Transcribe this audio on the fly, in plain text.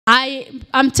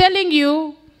I'm telling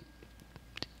you,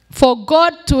 for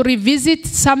God to revisit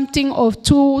something of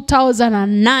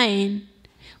 2009,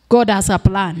 God has a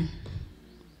plan.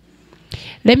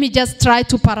 Let me just try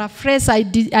to paraphrase.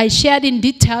 I shared in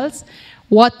details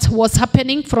what was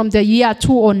happening from the year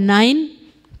 2009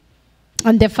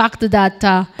 and the fact that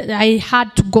I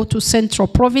had to go to Central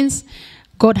Province.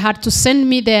 God had to send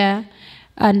me there.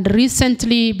 And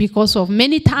recently, because of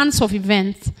many tons of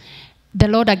events, the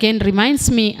Lord again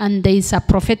reminds me, and there is a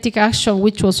prophetic action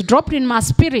which was dropped in my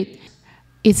spirit.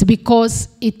 It's because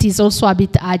it is also a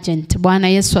bit urgent. Bwana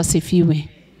Yesu asifiwe.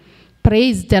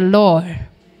 Praise the Lord.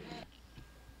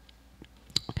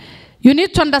 You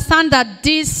need to understand that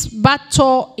this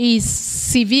battle is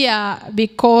severe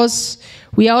because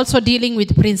we are also dealing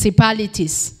with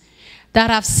principalities that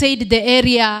have said the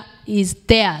area is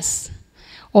theirs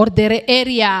or the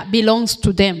area belongs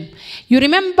to them. You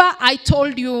remember I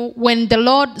told you when the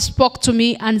Lord spoke to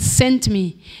me and sent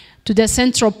me to the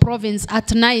Central Province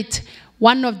at night,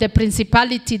 one of the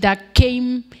principalities that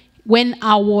came when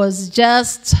I was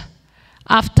just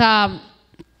after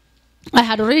I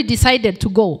had already decided to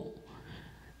go.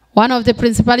 One of the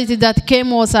principalities that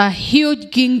came was a huge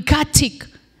gigantic,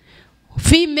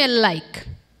 female-like.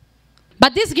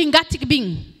 But this gigantic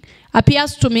being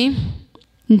appears to me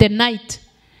in the night.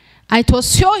 And it was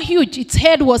so huge, its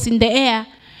head was in the air.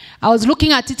 I was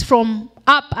looking at it from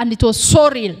up and it was so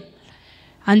real.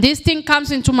 And this thing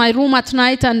comes into my room at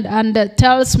night and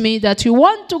tells me that you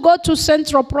want to go to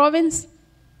Central Province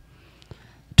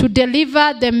to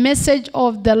deliver the message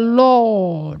of the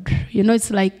Lord. You know,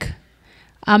 it's like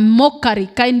a mockery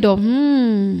kind of,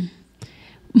 Bwana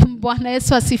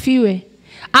Yesu asifiwe.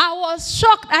 I was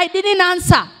shocked. I didn't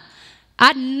answer.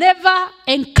 I'd never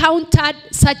encountered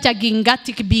such a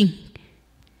gigantic being.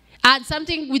 And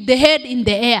something with the head in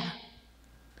the air.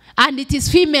 And it is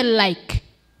female-like.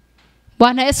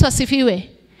 Bwana Yesu asifiwe.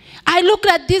 I looked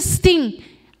at this thing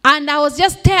and I was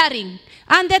just staring.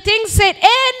 And the thing said,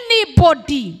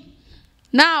 anybody.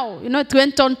 Now, you know, it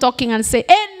went on talking and said,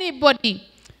 anybody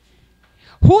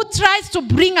who tries to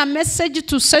bring a message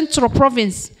to Central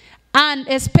Province, and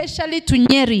especially to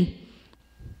Nyeri,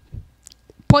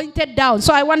 pointed down.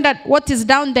 So I wondered, what is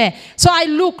down there? So I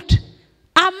looked.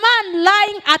 A man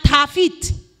lying at her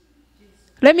feet.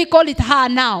 Let me call it her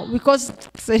now, because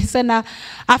it's a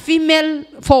female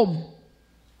form.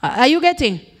 Are you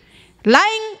getting?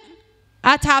 Lying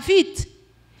at her feet.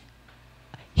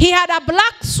 He had a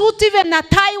black suit, even a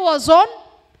tie was on,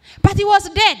 but he was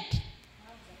dead.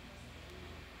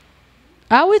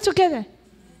 Are we together?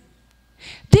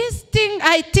 This thing,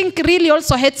 I think, really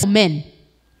also hates men.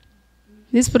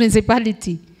 This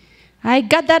principality. I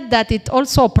gathered that it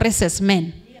also oppresses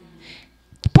men.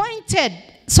 Pointed.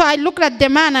 So I looked at the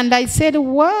man and I said,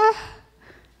 what?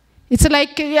 It's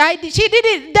like, she did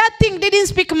it, that thing didn't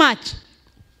speak much.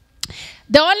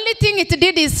 The only thing it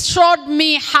did is showed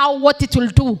me what it will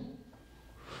do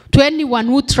to anyone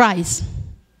who tries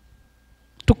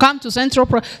to come to Central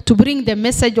to bring the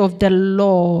message of the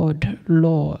Lord.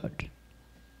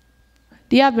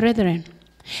 Dear brethren,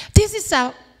 this is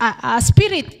a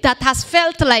spirit that has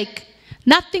felt like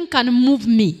nothing can move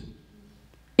me.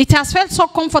 It has felt so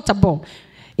comfortable.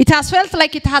 It has felt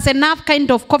like it has enough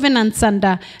kind of covenants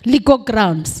and legal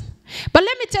grounds. But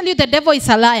let me tell you, the devil is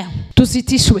a liar.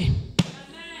 Tusitishwe.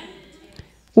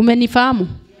 Umenifahamu?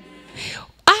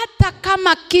 Hata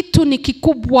kama kitu ni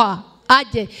kikubwa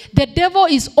aje, the devil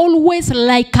is always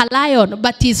like a lion,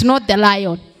 but he is not the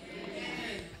lion.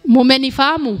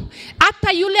 Mumenifahamu?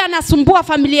 Hata yule anasumbua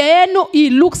familia yenu, he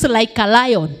looks like a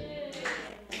lion.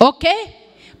 Okay?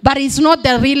 But he's not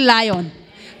the real lion.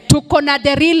 Tuko na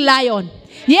the real lion.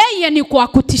 Yeye ni kwa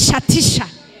kutishatisha.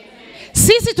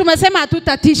 Sisi tumesema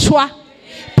hatutatishwa.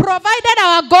 Provided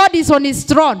our God is on his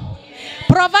throne.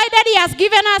 Provided he has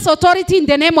given us authority in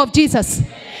the name of Jesus.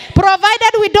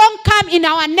 Provided we don't come in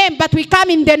our name, but we come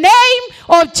in the name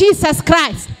of Jesus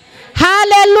Christ.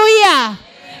 Hallelujah.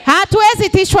 Hatuwezi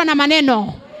tishwa na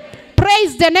maneno.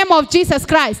 Praise the name of Jesus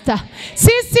Christ.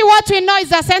 Sisi what we know is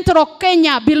the center of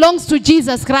Kenya belongs to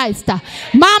Jesus Christ.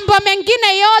 Mambo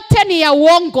mengine yote ni ya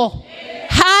uongo.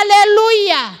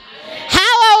 Hallelujah.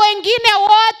 Hawa wengine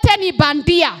wote ni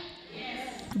bandia.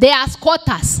 They are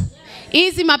squatters.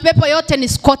 Hizi mapepo yote ni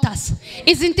squatters.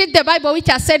 Isn't it the Bible which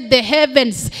has said the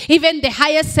heavens, even the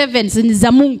highest heavens, ni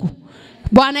za Mungu?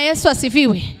 Bwana Yesu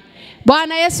asifiwe.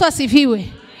 Bwana Yesu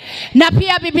asifiwe. Na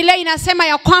pia Biblia inasema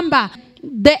ya kwamba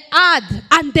the earth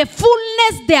and the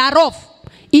fullness thereof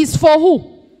is for who?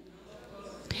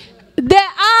 The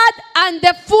earth and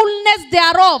the fullness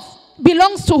thereof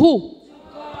belongs to who?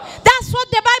 That's what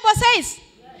the Bible says.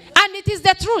 And it is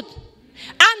the truth.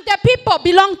 And the people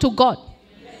belong to God.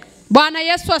 Bwana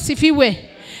Yesu asifiwe.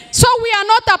 So we are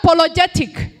not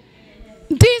apologetic.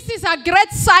 This is a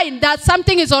great sign that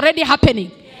something is already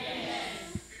happening.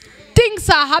 Things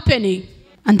are happening.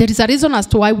 And there is a reason as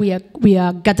to why we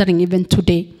are gathering even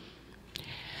today.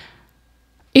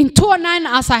 In 2009,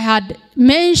 as I had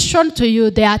mentioned to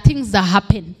you, there are things that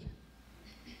happen.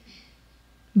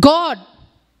 God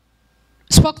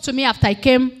spoke to me after I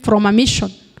came from a mission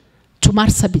to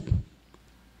Marsabit.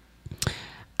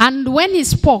 And when he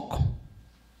spoke,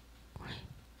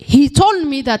 he told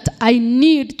me that I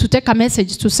need to take a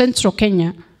message to Central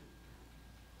Kenya,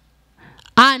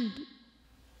 and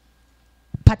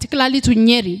particularly to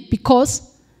Nyeri,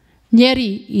 because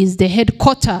Nyeri is the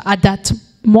headquarters at that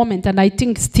moment, and I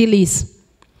think still is.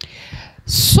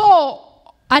 So,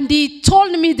 and he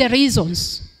told me the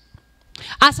reasons.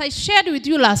 As I shared with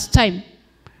you last time,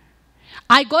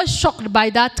 I got shocked by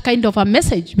that kind of a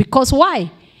message, because why?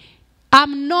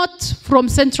 I'm not from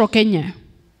Central Kenya.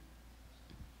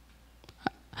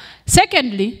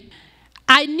 Secondly,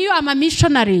 I knew I'm a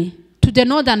missionary to the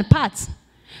northern parts,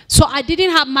 so I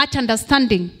didn't have much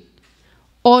understanding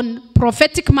on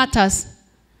prophetic matters,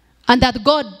 and that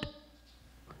God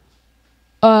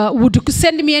would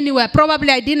send me anywhere. Probably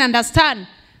I didn't understand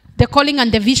the calling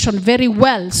and the vision very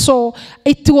well. So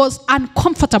it was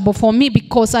uncomfortable for me,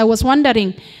 because I was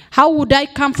wondering, how would I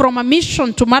come from a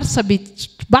mission to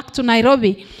Marsabit back to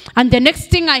Nairobi? And the next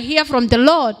thing I hear from the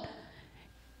Lord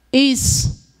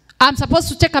is I'm supposed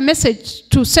to take a message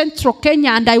to Central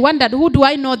Kenya, and I wondered, who do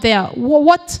I know there?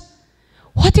 What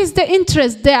is the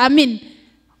interest there? I mean,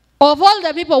 of all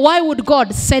the people, why would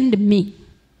God send me?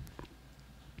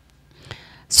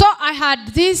 So I had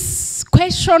these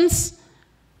questions,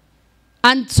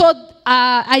 and so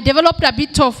I developed a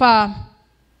bit of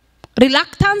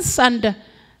reluctance and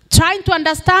trying to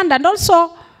understand, and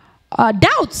also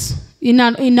doubts in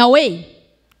a way.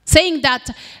 Saying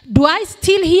that, do I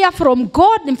still hear from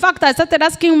God? In fact, I started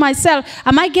asking myself,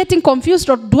 am I getting confused,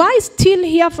 or do I still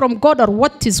hear from God, or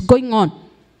what is going on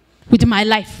with my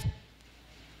life?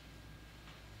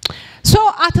 So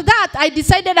at that, I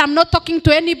decided I'm not talking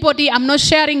to anybody. I'm not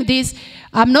sharing this.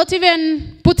 I'm not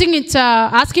even putting it,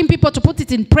 asking people to put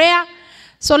it in prayer.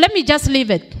 So let me just leave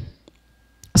it.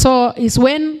 So it's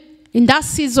when, in that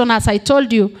season, as I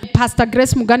told you, Pastor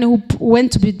Grace Mugani, who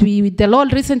went to be with the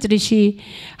Lord recently, she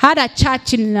had a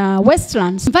church in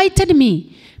Westlands, invited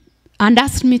me and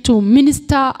asked me to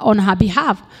minister on her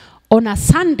behalf on a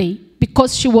Sunday,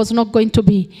 because she was not going to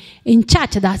be in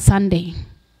church that Sunday.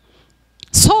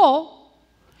 So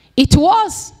it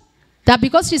was that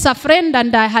because she's a friend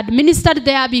and I had ministered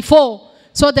there before,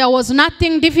 so there was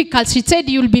nothing difficult. She said,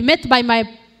 you'll be met by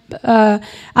my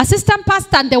assistant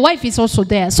pastor, and the wife is also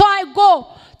there. So I go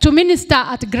to minister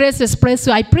at Grace Express.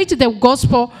 So I preach the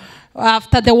gospel.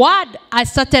 After the word, I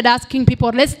started asking people,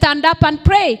 let's stand up and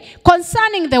pray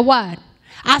concerning the word.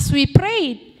 As we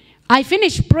prayed, I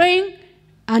finished praying,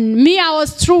 and I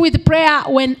was through with prayer.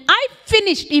 When I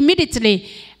finished, immediately,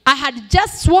 I had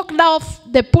just walked off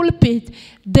the pulpit.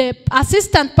 The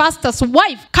assistant pastor's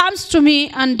wife comes to me,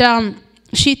 and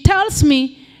she tells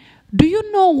me, do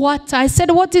you know what? I said,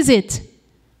 what is it?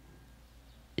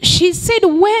 She said,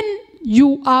 when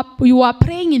you are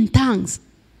praying in tongues,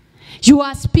 you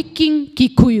are speaking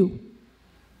Kikuyu.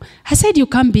 I said, you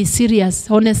can't be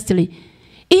serious, honestly.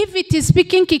 If it is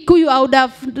speaking Kikuyu, I would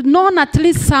have known at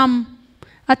least some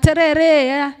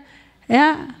aterere,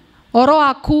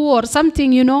 oroaku or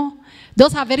something, you know.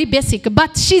 Those are very basic.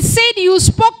 But she said, you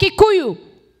spoke Kikuyu.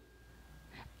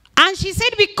 And she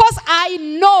said, because I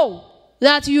know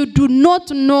that you do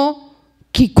not know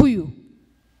Kikuyu.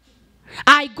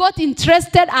 I got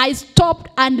interested, I stopped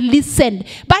and listened.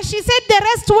 But she said the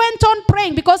rest went on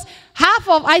praying, because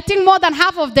I think more than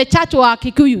half of the church were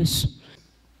Kikuyus.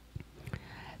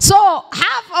 So more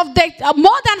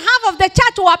than half of the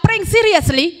church were praying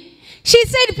seriously. She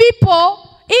said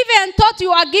people even thought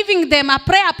you are giving them a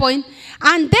prayer point,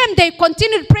 and then they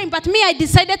continued praying. But me, I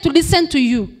decided to listen to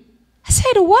you. I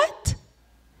said, what?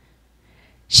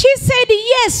 She said,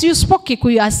 yes, you spoke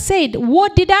Kikuyu. I said,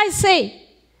 what did I say?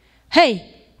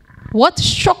 Hey, what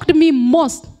shocked me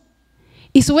most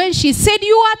is when she said,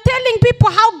 you are telling people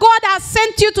how God has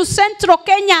sent you to Central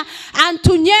Kenya and to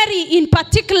Nyeri in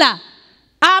particular.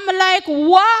 I'm like,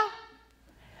 what?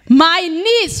 My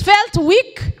knees felt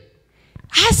weak.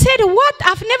 I said, what?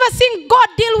 I've never seen God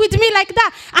deal with me like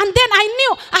that. And then I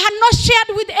knew I had not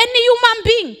shared with any human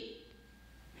being.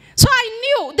 So I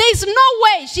knew there is no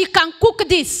way she can cook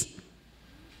this.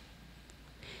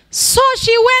 So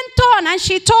she went on and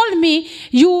she told me,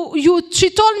 she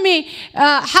told me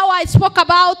how I spoke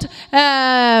about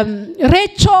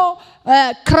Rachel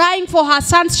crying for her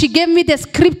sons. She gave me the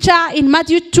scripture in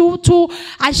Matthew 2:2,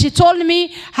 and she told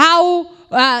me how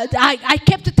I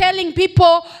kept telling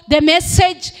people the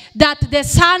message that the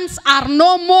sons are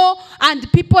no more and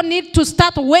people need to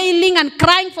start wailing and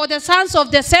crying for the sons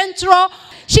of the central.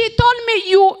 She told me,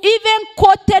 you even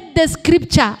quoted the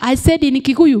scripture. I said in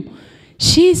Kikuyu.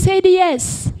 She said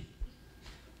yes.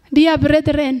 Dear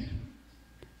brethren,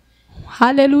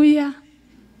 hallelujah.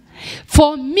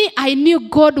 For me, I knew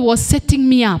God was setting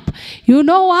me up. You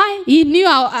know why? He knew,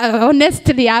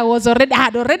 honestly, I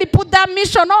had already put that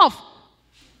mission off.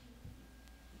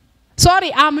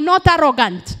 Sorry, I'm not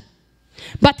arrogant.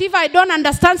 But if I don't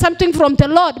understand something from the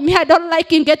Lord, I don't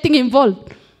like in getting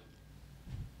involved.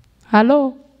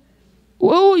 Hello?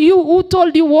 Who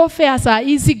told you warfares are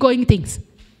easygoing things?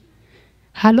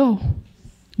 Hello?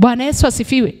 Bwana Yesu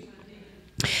asifiwe.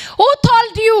 Who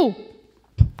told you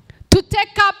to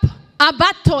take up a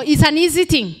battle is an easy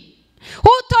thing?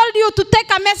 Who told you to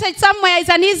take a message somewhere is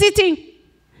an easy thing?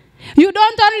 You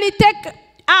don't only take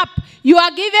up, you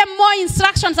are given more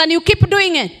instructions and you keep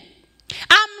doing it.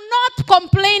 I'm not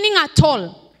complaining at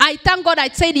all. I thank God I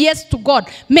said yes to God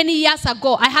many years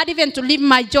ago. I had even to leave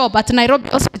my job at Nairobi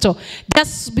Hospital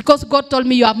just because God told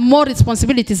me you have more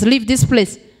responsibilities. Leave this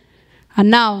place. And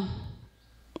now,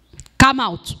 come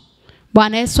out.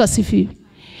 Bwana Yesu asifiwe.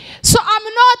 So I'm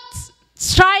not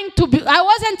trying to be, I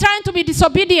wasn't trying to be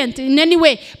disobedient in any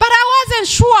way. But I wasn't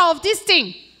sure of this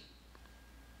thing.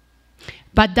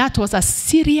 But that was a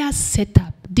serious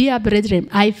setup. Dear brethren,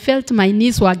 I felt my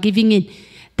knees were giving in.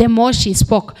 The more she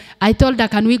spoke, I told her,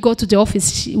 can we go to the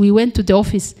office? We went to the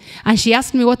office. And she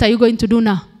asked me, what are you going to do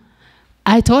now?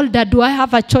 I told her, do I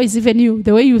have a choice, even you,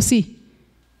 the way you see?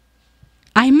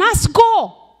 I must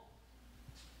go.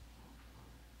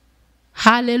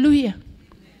 Hallelujah.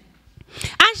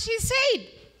 And she said,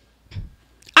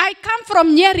 I come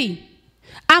from Nyeri.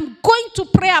 I'm going to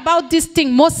pray about this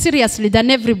thing more seriously than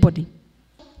everybody.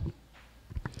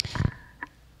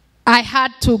 I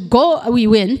had to go. We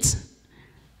went.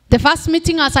 The first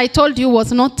meeting, as I told you,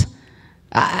 was not,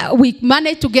 we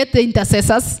managed to get the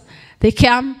intercessors. They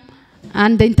came.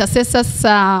 And the intercessors,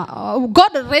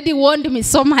 God already warned me,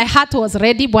 so my heart was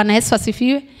ready. Bwana Yesu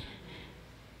asifiwe.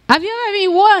 Have you ever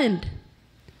been warned?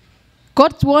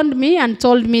 God warned me and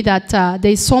told me that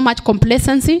there is so much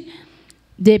complacency.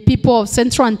 The people of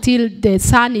Central, until the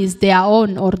son is their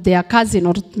own or their cousin,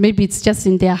 or maybe it's just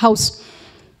in their house,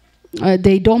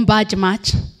 they don't budge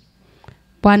much.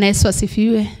 Bwana Yesu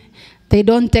asifiwe. They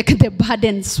don't take the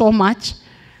burden so much.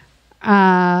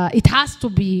 It has to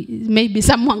be maybe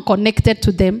someone connected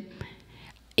to them.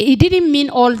 It didn't mean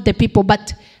all the people,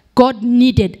 but God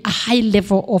needed a high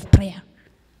level of prayer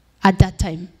at that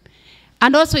time.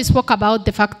 And also he spoke about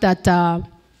the fact that a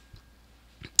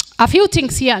few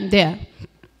things here and there.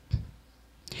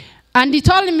 And he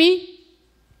told me,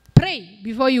 pray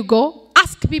before you go.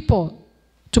 Ask people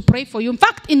to pray for you. In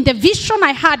fact, in the vision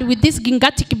I had with this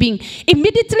Gingatic being,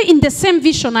 immediately in the same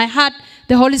vision I had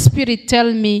the Holy Spirit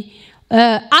tell me,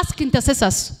 ask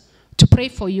intercessors to pray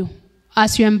for you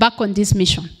as you embark on this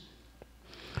mission.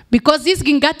 Because this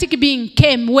Gingatic being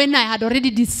came when I had already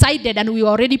decided and we were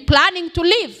already planning to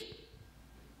leave.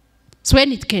 It's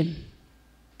when it came.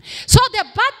 So the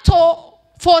battle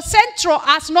for Central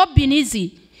has not been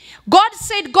easy. God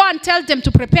said, go and tell them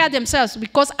to prepare themselves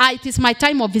because it is my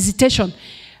time of visitation.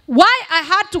 Why I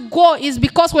had to go is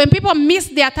because when people miss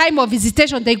their time of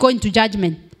visitation, they go into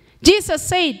judgment. Jesus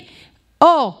said,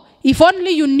 oh, if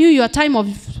only you knew your time of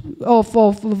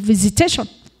visitation,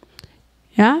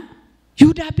 yeah, you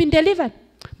would have been delivered.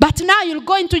 But now you'll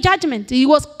go into judgment. He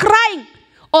was crying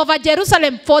over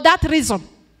Jerusalem for that reason.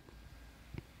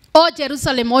 Oh,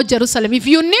 Jerusalem, if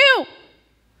you knew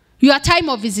your time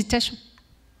of visitation.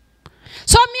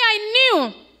 So me, I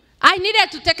knew I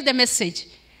needed to take the message.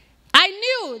 I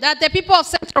knew that the people of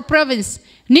Central Province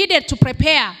needed to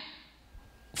prepare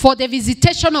for the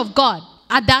visitation of God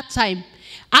at that time.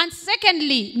 And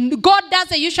secondly, God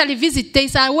doesn't usually visit. There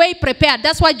is a way prepared.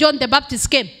 That's why John the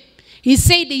Baptist came. He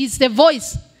said he's the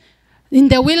voice in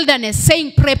the wilderness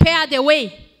saying, prepare the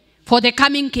way for the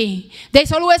coming king.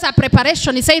 There's always a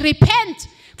preparation. He said, repent,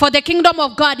 for the kingdom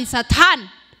of God is at hand.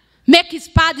 Make his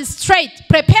path straight.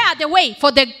 Prepare the way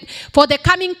for the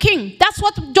coming king. That's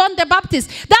what John the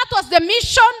Baptist, that was the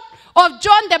mission of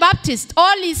John the Baptist.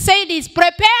 All he said is,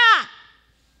 prepare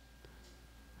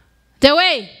the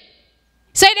way.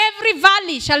 He said, every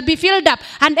valley shall be filled up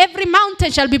and every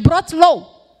mountain shall be brought low.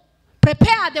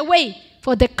 Prepare the way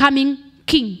for the coming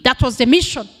king. That was the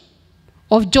mission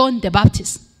of John the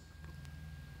Baptist.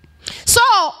 So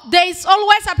there is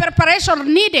always a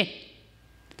preparation needed.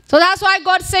 So that's why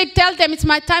God said, tell them it's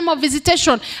my time of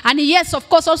visitation. And yes, of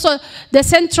course, also the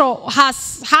Central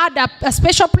has had a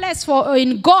special place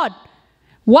in God.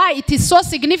 Why it is so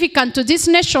significant to this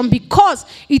nation? Because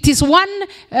it is one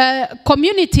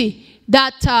community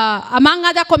that, among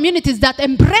other communities, that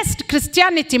embraced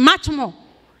Christianity much more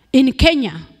in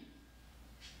Kenya.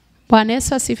 So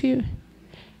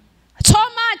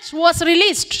much was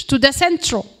released to the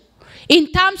Central in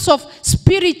terms of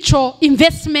spiritual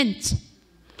investment.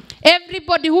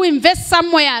 Everybody who invests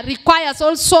somewhere requires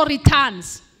also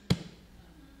returns.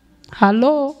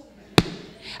 Hello?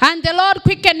 And the Lord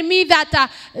quickened me that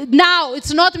now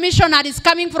it's not missionaries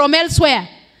coming from elsewhere.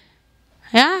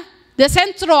 Yeah? The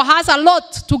Central has a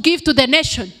lot to give to the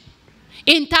nation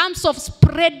in terms of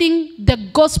spreading the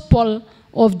gospel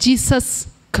of Jesus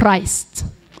Christ.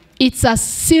 It's a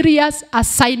serious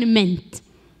assignment.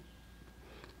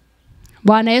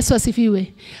 Bwana Yesu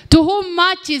asifiwe. To whom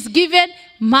much is given,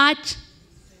 much.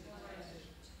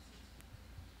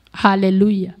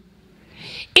 Hallelujah.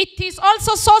 It is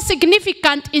also so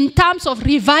significant in terms of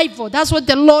revival. That's what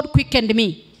the Lord quickened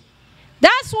me.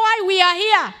 That's why we are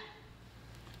here.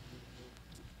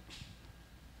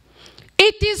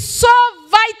 It is so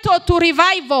vital to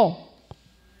revival.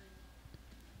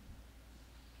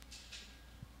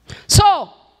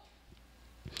 So,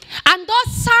 and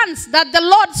those sons that the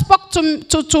Lord spoke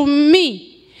to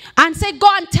me and said, go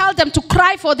and tell them to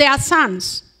cry for their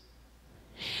sons.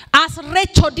 As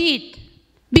Rachel did.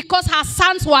 Because her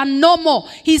sons were no more.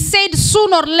 He said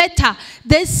sooner or later,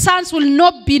 these sons will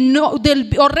not be,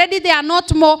 already they are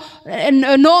not more,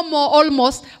 no more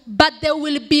almost, but they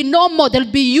will be no more.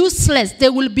 They'll be useless. They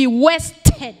will be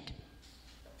wasted.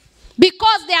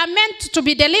 Because they are meant to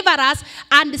be deliverers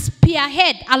and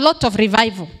spearhead a lot of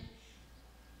revival.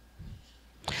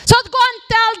 So go and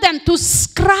tell them to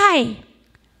cry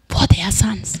for their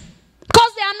sons.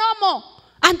 Because they are no more.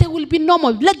 And they will be no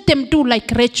more. Let them do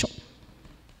like Rachel.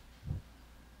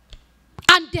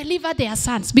 And deliver their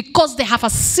sons. Because they have a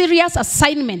serious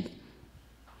assignment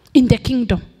in the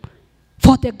kingdom.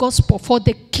 For the gospel. For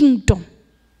the kingdom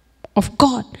of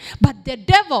God. But the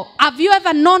devil, have you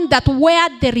ever known that where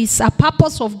there is a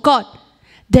purpose of God,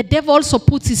 the devil also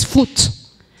puts his foot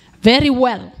very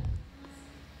well.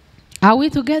 Are we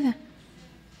together?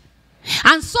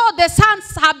 And so the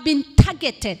sons have been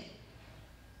targeted.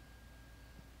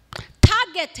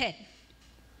 Targeted.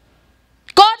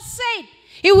 God said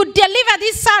he would deliver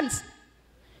these sons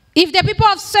if the people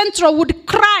of Central would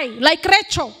cry like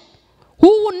Rachel,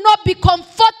 who would not be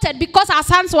comforted because her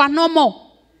sons were no more.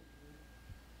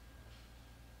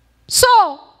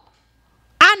 So,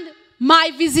 and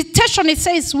my visitation, it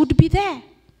says, would be there.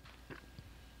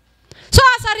 So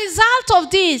as a result of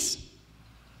this,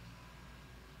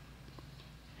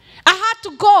 I had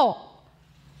to go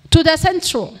to the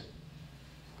Central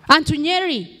and to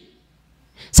Nyeri.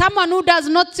 Someone who does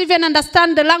not even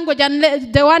understand the language, and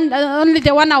only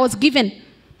the one I was given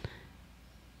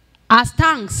as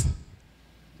thanks.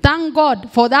 Thank God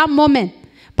for that moment.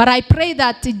 But I pray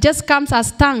that it just comes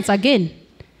as thanks again.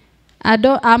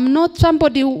 I'm not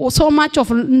somebody who so much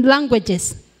of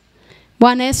languages.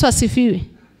 Bwana Yesu asifiwe.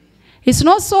 It's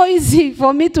not so easy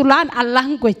for me to learn a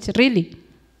language, really.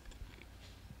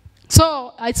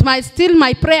 So it's still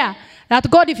my prayer that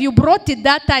God, if you brought it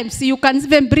that time, see, you can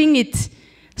even bring it.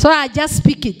 So I just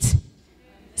speak it.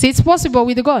 See, it's possible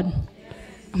with God.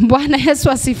 Bwana Yesu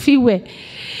asifiwe.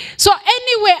 So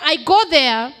anyway, I go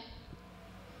there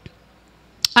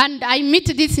and I meet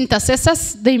these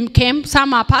intercessors. They came.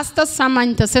 Some are pastors, some are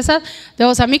intercessors. There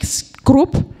was a mixed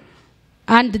group.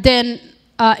 And then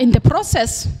in the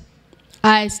process,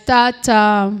 I start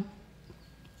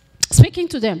speaking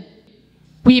to them.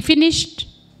 We finished.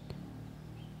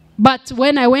 But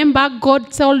when I went back,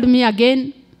 God told me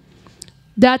again,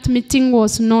 that meeting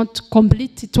was not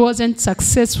complete. It wasn't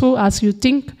successful as you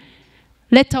think.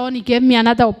 Later on, he gave me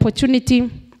another opportunity.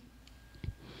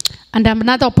 And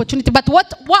another opportunity. But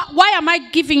why am I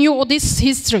giving you all this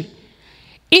history?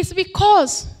 It's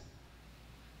because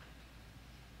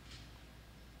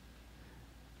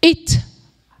it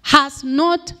has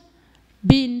not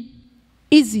been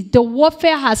easy. The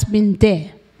warfare has been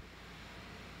there.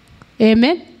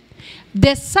 Amen.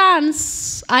 The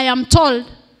sons, I am told,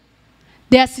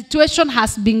 their situation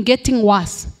has been getting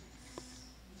worse.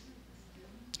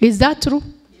 Is that true?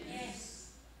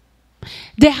 Yes.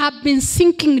 They have been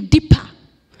sinking deeper.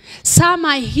 Some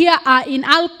I hear are in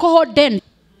alcohol den.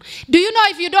 Do you know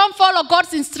if you don't follow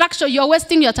God's instruction, you're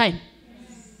wasting your time?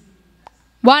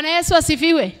 Bwana Yesu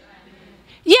asifiwe.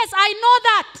 Yes, I know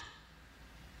that.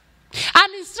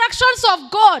 And instructions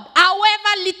of God,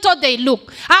 however little they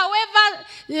look, however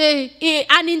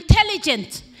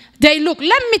unintelligent they look,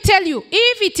 let me tell you,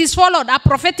 if it is followed, a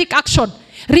prophetic action,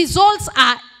 results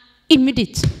are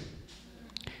immediate.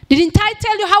 Didn't I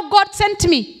tell you how God sent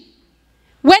me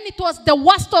when it was the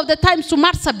worst of the times to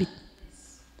Marsabit?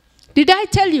 Did I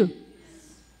tell you?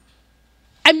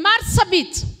 And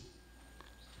Marsabit,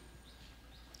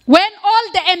 when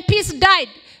all the MPs died,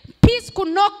 peace could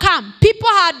not come. People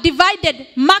had divided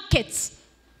markets.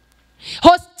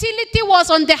 Hostility was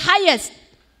on the highest.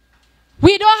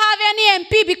 We don't have any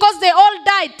MP because they all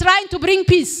died trying to bring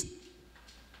peace.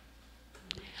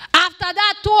 After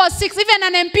that, 2006, even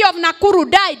an MP of Nakuru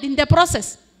died in the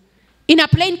process, in a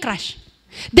plane crash.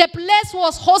 The place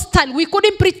was hostile. We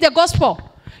couldn't preach the gospel.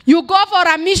 You go for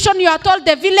a mission, you are told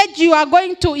the village you are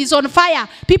going to is on fire.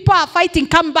 People are fighting,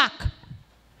 come back.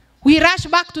 We rush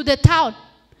back to the town.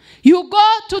 You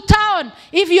go to town.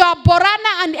 If you are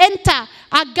Borana and enter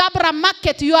a Gabra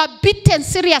market, you are beaten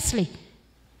seriously.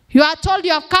 You are told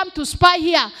you have come to spy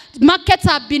here. Markets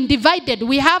have been divided.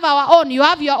 We have our own. You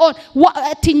have your own.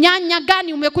 Tinyanya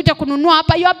gani umekuja kununua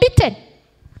hapa? You are beaten.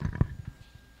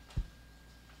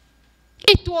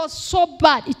 It was so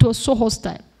bad. It was so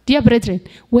hostile. Dear brethren,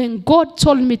 when God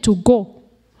told me to go,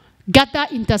 gather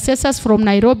intercessors from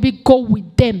Nairobi, go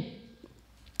with them.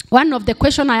 One of the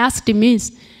questions I asked him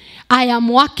is, I am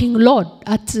working, Lord,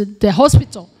 at the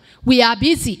hospital. We are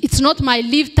busy. It's not my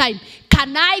leave time.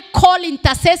 Can I call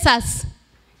intercessors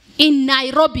in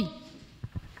Nairobi?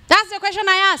 That's the question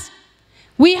I asked.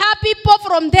 We have people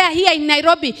from there here in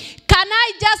Nairobi. Can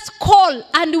I just call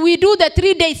and we do the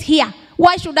 3 days here?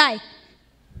 Why should I?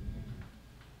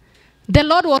 The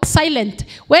Lord was silent.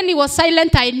 When he was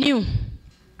silent, I knew.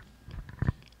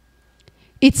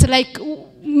 It's like,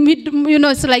 you know,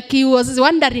 it's like he was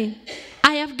wondering,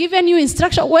 I have given you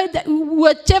instruction,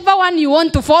 whichever one you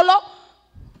want to follow.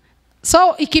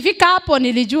 So, ikifika hapo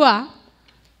nilijua,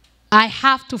 I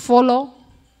have to follow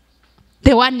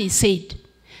the one he said.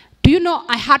 Do you know,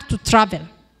 I had to travel.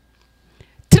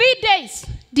 3 days,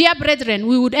 dear brethren,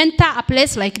 we would enter a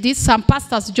place like this. Some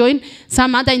pastors joined,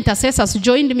 some other intercessors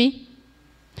joined me.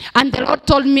 And the Lord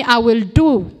told me I will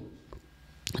do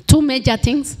 2 major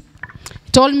things.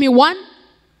 He told me, one,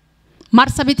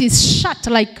 Marsabit is shut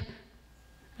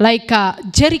like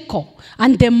Jericho.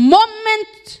 And the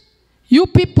moment you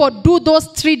people do those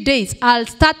 3 days,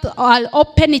 I'll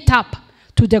open it up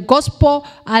to the gospel.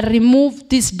 I'll remove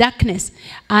this darkness.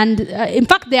 And in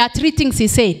fact, there are 3 things he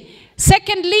said.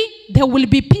 Secondly, there will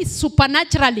be peace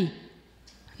supernaturally.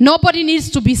 Nobody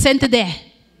needs to be sent there.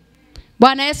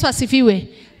 Bwana Yesu asifiwe.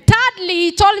 Thirdly,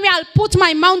 he told me I'll put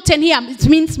my mountain here. It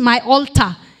means my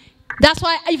altar. That's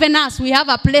why even us, we have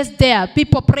a place there.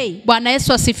 People pray. Bwana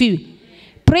Yesu asifiwe.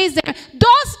 Praise the God.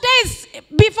 Those days,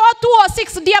 before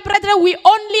 2006, dear brethren, we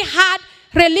only had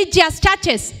religious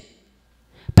churches.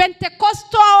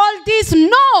 Pentecostal, all this,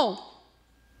 no.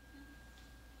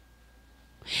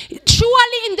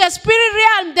 Surely in the spirit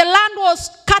realm, the land was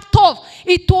cut off.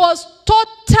 It was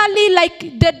totally like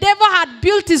the devil had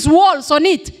built his walls on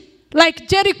it, like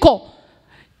Jericho.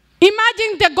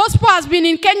 Imagine the gospel has been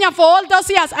in Kenya for all those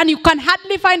years, and you can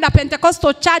hardly find a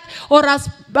Pentecostal church or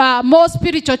a more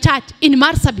spiritual church in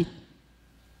Marsabit.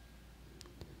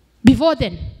 Before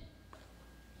then,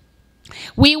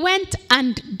 we went,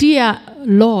 and dear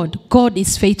Lord, God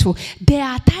is faithful. There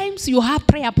are times you have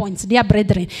prayer points, dear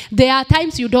brethren. There are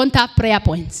times you don't have prayer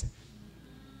points.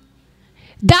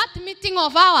 That meeting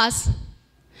of ours,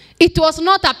 it was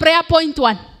not a prayer point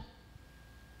one.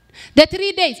 The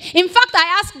 3 days. In fact,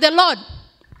 I asked the Lord,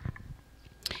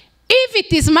 if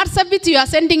it is Marsabit you are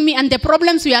sending me and the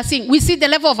problems we are seeing, we see the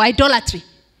level of idolatry.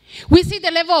 We see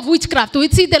the level of witchcraft. We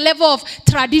see the level of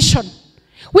tradition.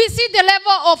 We see the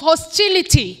level of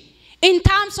hostility in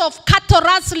terms of cattle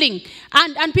rustling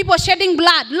and people shedding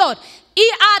blood. Lord,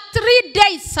 are 3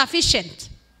 days sufficient?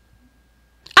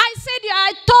 I said,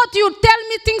 I thought you'd tell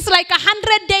me things like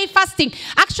 100-day fasting.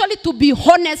 Actually, to be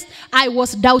honest, I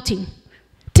was doubting.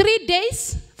 3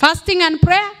 days, fasting and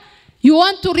prayer? You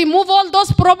want to remove all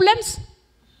those problems?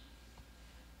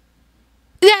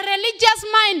 The religious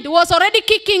mind was already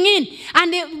kicking in.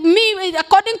 And me,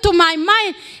 according to my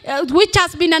mind, which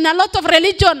has been in a lot of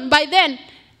religion by then,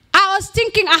 I was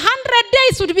thinking 100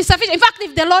 days would be sufficient. In fact,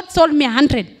 if the Lord told me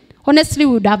 100, honestly,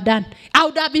 we would have done. I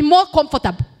would have been more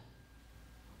comfortable.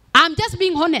 I'm just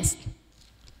being honest.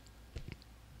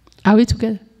 Are we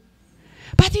together?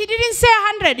 But he didn't say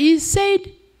 100. He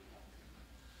said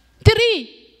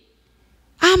 3.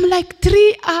 I'm like,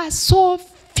 3 are so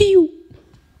few.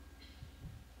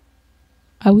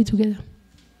 Are we together?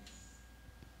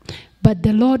 But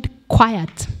the Lord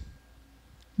quiet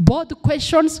Both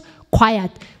questions,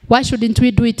 quiet. Why shouldn't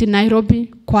we do it in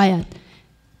Nairobi? Quiet.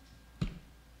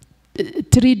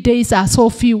 3 days are so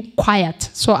few, quiet.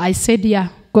 So I said, yeah,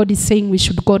 God is saying we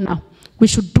should go now. We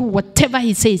should do whatever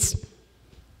he says.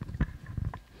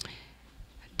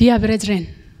 Dear brethren,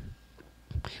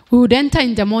 we would enter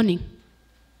in the morning.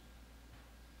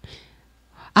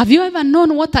 Have you ever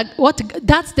known what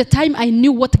that's the time I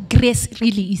knew what grace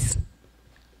really is?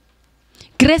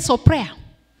 Grace of prayer.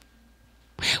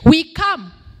 We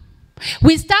come.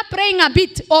 We start praying a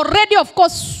bit. Already, of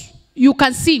course, you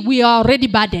can see we are already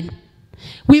burdened.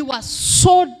 We were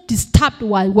so disturbed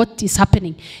by what is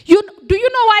happening. Do you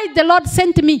know why the Lord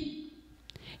sent me?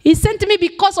 He sent me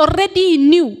because already he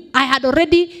knew I had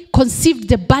already conceived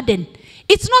the burden.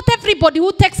 It's not everybody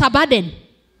who takes a burden.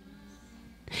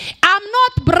 I'm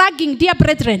not bragging, dear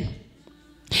brethren.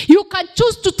 You can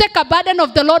choose to take a burden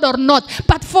of the Lord or not.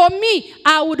 But for me,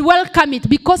 I would welcome it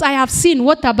because I have seen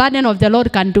what a burden of the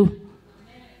Lord can do.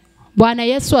 Bwana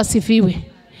Yesu asifiwe.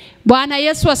 Bwana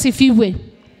Yesu asifiwe.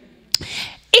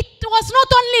 It was not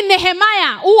only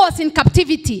Nehemiah who was in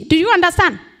captivity. Do you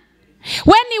understand?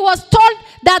 When he was told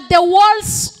that the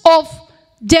walls of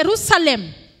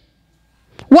Jerusalem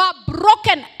were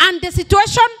broken and the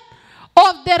situation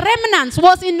of the remnants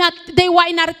was they were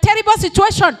in a terrible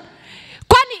situation.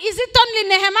 Kwani, is it only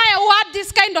Nehemiah who had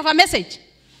this kind of a message?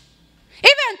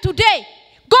 Even today,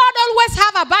 God always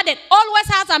have a burden, always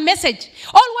has a message,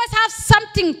 always has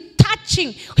something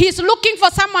touching. He's looking for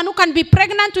someone who can be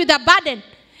pregnant with a burden.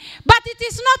 But it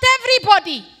is not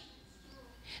everybody.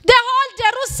 The whole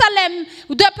Jerusalem,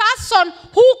 the person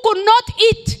who could not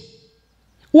eat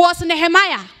was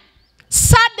Nehemiah.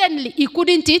 Suddenly, he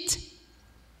couldn't eat.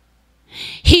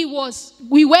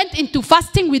 We went into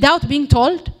fasting without being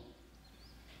told.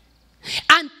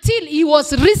 Until he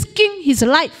was risking his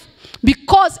life.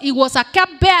 Because he was a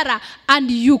cupbearer. And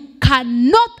you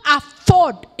cannot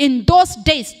afford in those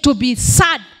days to be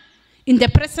sad in the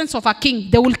presence of a king.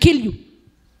 They will kill you.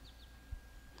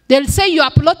 They'll say you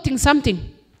are plotting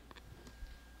something.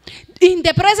 In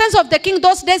the presence of the king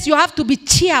those days, you have to be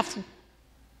cheerful.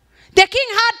 The king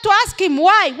had to ask him,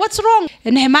 why? What's wrong?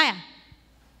 Nehemiah.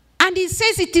 And he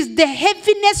says, it is the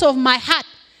heaviness of my heart.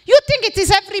 You think it is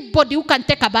everybody who can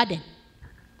take a burden.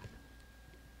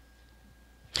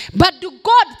 But do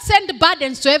God send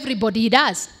burdens to everybody? He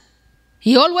does.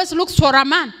 He always looks for a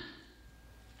man.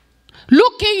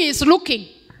 Looking is looking.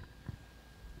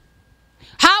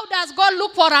 How does God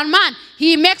look for a man?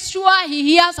 He makes sure he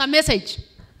hears a message.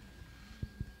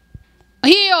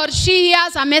 He or she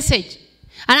hears a message.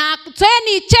 And then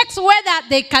he checks whether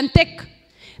they can take.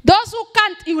 Those who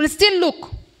can't, he will still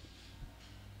look.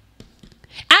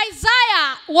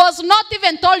 Isaiah was not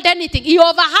even told anything. He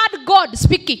overheard God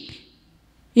speaking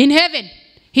in heaven.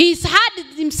 He heard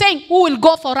him saying, who will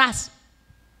go for us?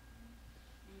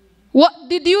 What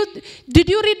did you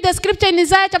read the scripture in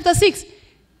Isaiah chapter 6?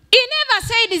 He never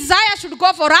said Isaiah should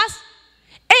go for us.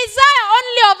 Isaiah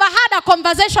only overheard a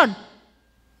conversation.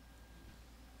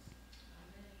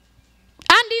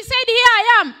 And he said, here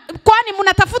I am. Kwani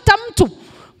munatafuta mtu.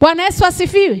 Bwana Yesu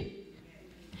asifiwe.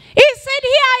 He said,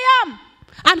 here I am.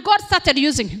 And God started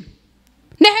using him.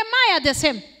 Nehemiah the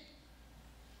same.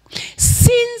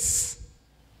 Since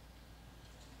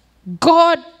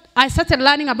I started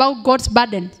learning about God's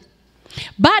burdens.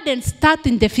 Burdens start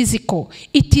in the physical.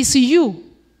 It is you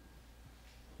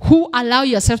who allow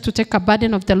yourself to take a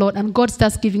burden of the Lord and God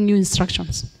starts giving you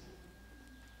instructions.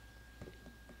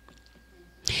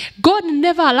 God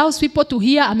never allows people to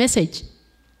hear a message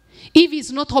if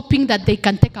he's not hoping that they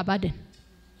can take a burden.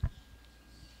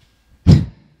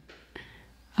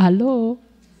 Hello?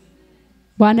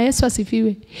 Bwana Yesu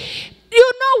asifiwe.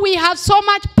 You know we have so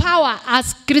much power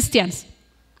as Christians.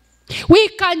 We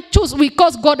can choose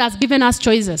because God has given us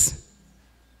choices.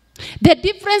 The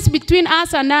difference between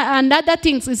us and other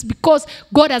things is because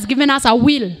God has given us a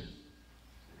will.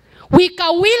 We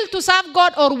can will to serve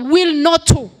God or will not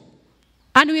to.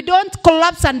 And we don't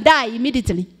collapse and die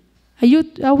immediately.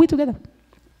 Are we together?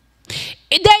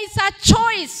 There is a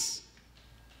choice.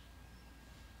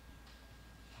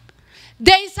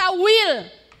 There is a will.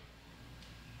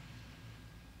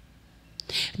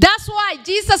 That's why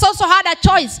Jesus also had a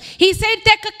choice. He said,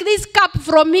 take this cup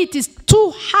from me. It is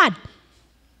too hard.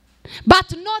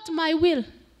 But not my will.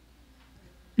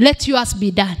 Let yours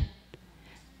be done.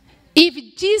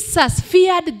 If Jesus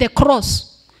feared the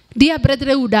cross, dear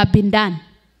brethren, would have been done.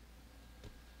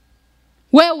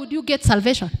 Where would you get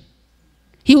salvation?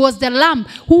 He was the lamb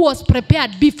who was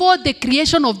prepared before the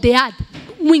creation of the earth.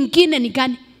 Mwingine ni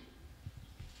gani?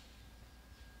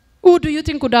 Who do you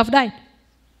think would have died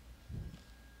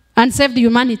and saved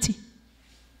humanity?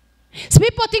 So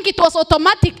people think it was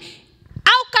automatic.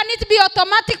 How can it be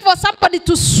automatic for somebody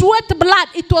to sweat blood?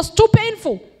 It was too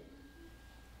painful.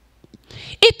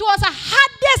 It was a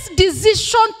hardest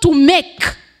decision to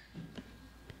make.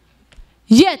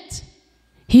 Yet,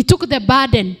 he took the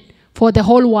burden for the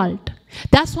whole world.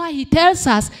 That's why he tells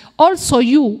us, also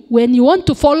you, when you want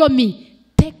to follow me,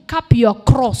 take up your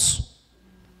cross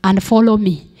and follow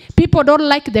me. People don't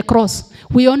like the cross.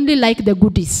 We only like the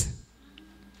goodies.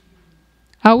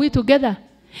 Are we together?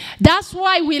 That's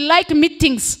why we like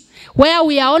meetings where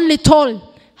we are only told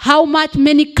how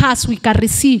many cars we can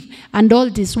receive and all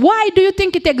this. Why do you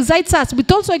think it excites us?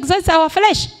 It also excites our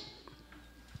flesh.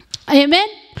 Amen?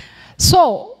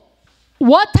 So,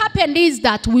 what happened is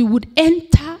that we would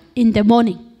enter in the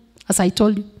morning, as I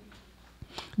told you.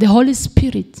 The Holy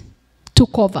Spirit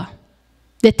took over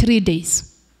the 3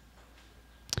 days.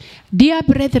 Dear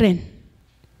brethren,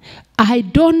 I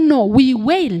don't know, we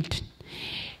wailed.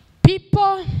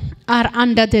 People are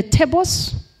under the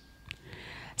tables.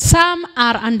 Some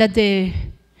are under the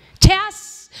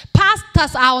chairs.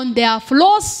 Pastors are on their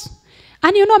floors.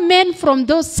 And you know, men from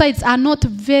those sides are not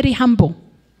very humble.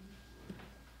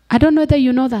 I don't know whether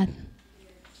you know that.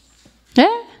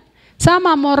 Eh? Some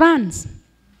are Morans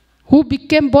who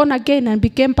became born again and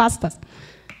became pastors.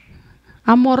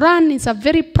 A Moran is a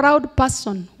very proud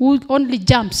person who only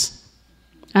jumps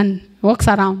and walks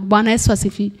around.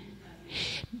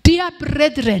 Dear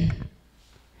brethren,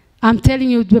 I'm telling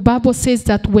you, the Bible says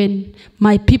that when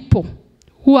my people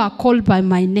who are called by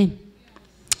my name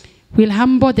will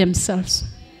humble themselves,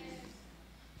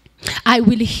 I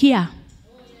will hear.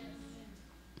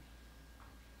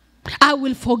 I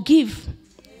will forgive.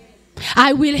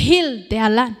 I will heal their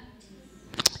land.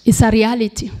 It's a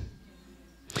reality.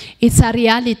 It's a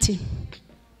reality.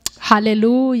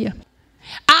 Hallelujah.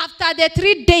 After the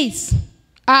 3 days,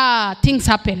 things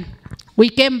happened. We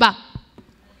came back.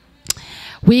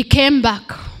 We came back.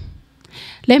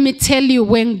 Let me tell you,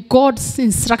 when God's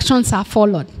instructions are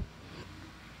followed,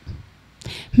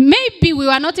 maybe we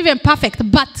were not even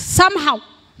perfect, but somehow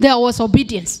there was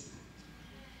obedience.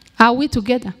 Are we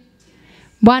together?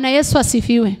 Bwana Yesu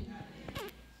asifiwe.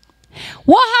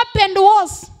 What happened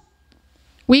was,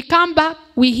 we come back,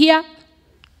 we hear,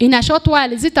 in a short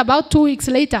while, is it about 2 weeks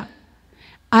later,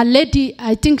 a lady,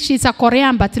 I think she's a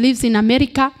Korean but lives in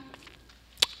America,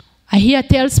 I hear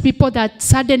tells people that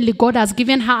suddenly God has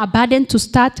given her a burden to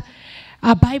start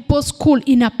a Bible school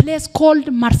in a place called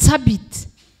Marsabit.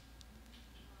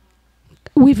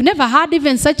 We've never heard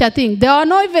even such a thing. There are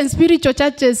no even spiritual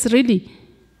churches, really.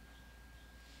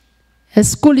 A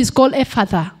school is called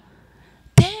AFYA.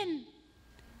 Then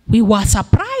we were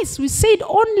surprised. We said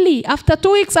only after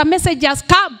 2 weeks a message has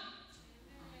come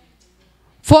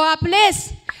for a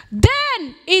place.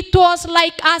 Then it was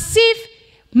like as if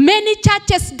many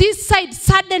churches this side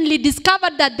suddenly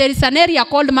discovered that there is an area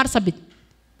called Marsabit.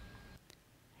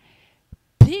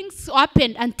 Things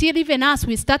happened until even us,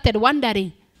 we started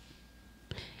wondering.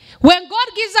 When God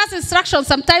gives us instructions,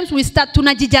 sometimes we start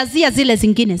tunajijazia zile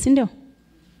zingine, sindio?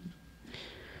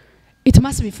 It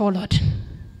must be followed.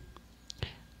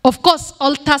 Of course,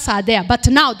 altars are there, but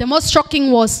now the most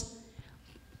shocking was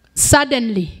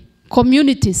suddenly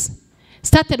communities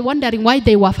started wondering why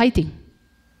they were fighting.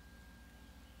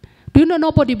 Do you know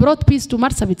nobody brought peace to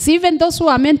Marsabit? Even those who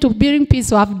are meant to bring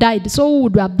peace have died, so who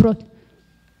would have brought?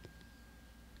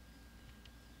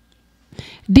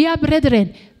 Dear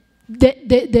brethren,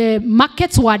 the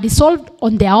markets were dissolved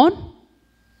on their own.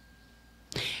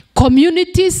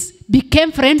 Communities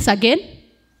became friends again.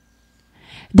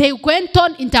 They went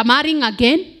on intermarrying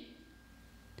again.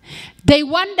 They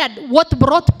wondered what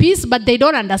brought peace, but they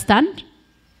don't understand.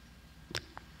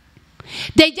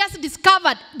 They just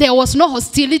discovered there was no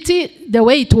hostility the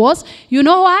way it was. You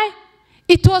know why?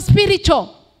 It was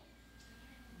spiritual.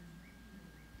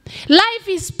 Life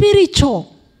is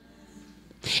spiritual.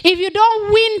 If you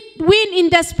don't win in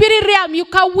the spirit realm, you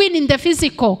can't win in the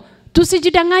physical.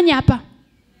 Tusijidanganya hapa.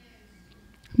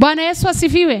 Bwana Yesu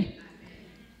asifiwe.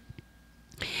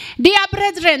 Dear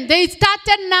brethren, they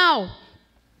started now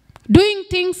doing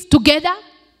things together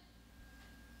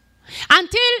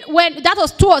until when, that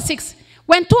was 206.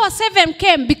 When 207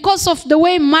 came, because of the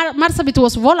way Marsabit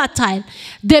was volatile,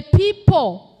 the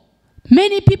people,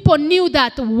 many people knew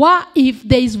that what if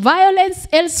there is violence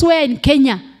elsewhere in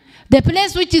Kenya, the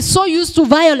place which is so used to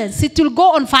violence, it will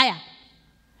go on fire.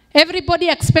 Everybody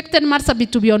expected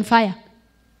Marsabit to be on fire.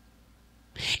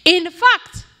 In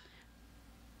fact,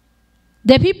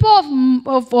 the people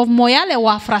of Moyale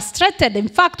were frustrated. In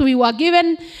fact, we were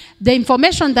given the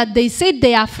information that they said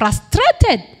they are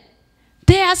frustrated.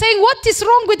 They are saying, what is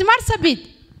wrong with Marsabit?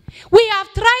 We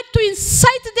have tried to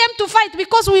incite them to fight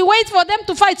because we wait for them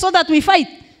to fight so that we fight.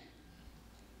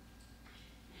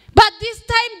 But this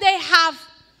time they have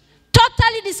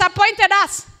totally disappointed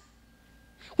us.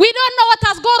 We don't know what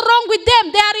has gone wrong with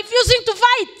them. They are refusing to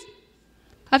fight.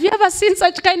 Have you ever seen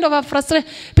such kind of a frustration?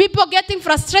 People getting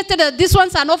frustrated that these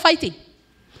ones are not fighting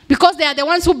because they are the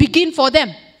ones who begin for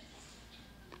them.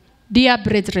 Dear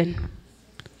brethren,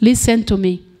 listen to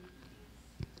me.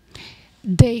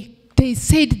 They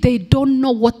said they don't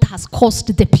know what has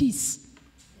caused the peace.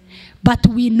 But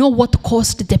we know what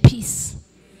caused the peace.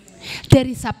 There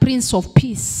is a Prince of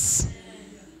Peace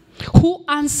who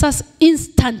answers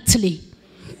instantly.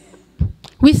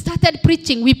 We started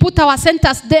preaching. We put our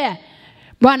centers there.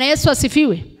 Bwana Yesu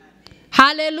asifiwe.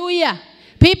 Hallelujah.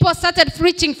 People started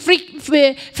preaching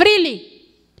freely.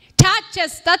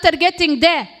 Churches started getting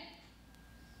there.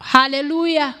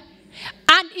 Hallelujah.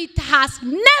 And it has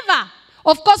never,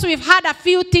 of course we've had a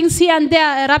few things here and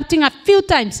there erupting a few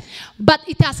times, but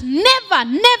it has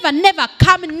never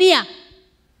come near.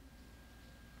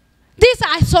 These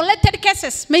are isolated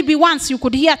cases. Maybe once you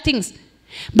could hear things.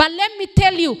 But let me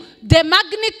tell you, the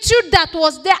magnitude that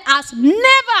was there has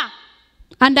never,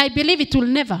 and I believe it will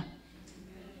never,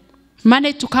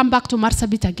 manage to come back to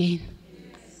Marsabit again.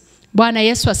 Bwana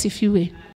Yesu asifiwe.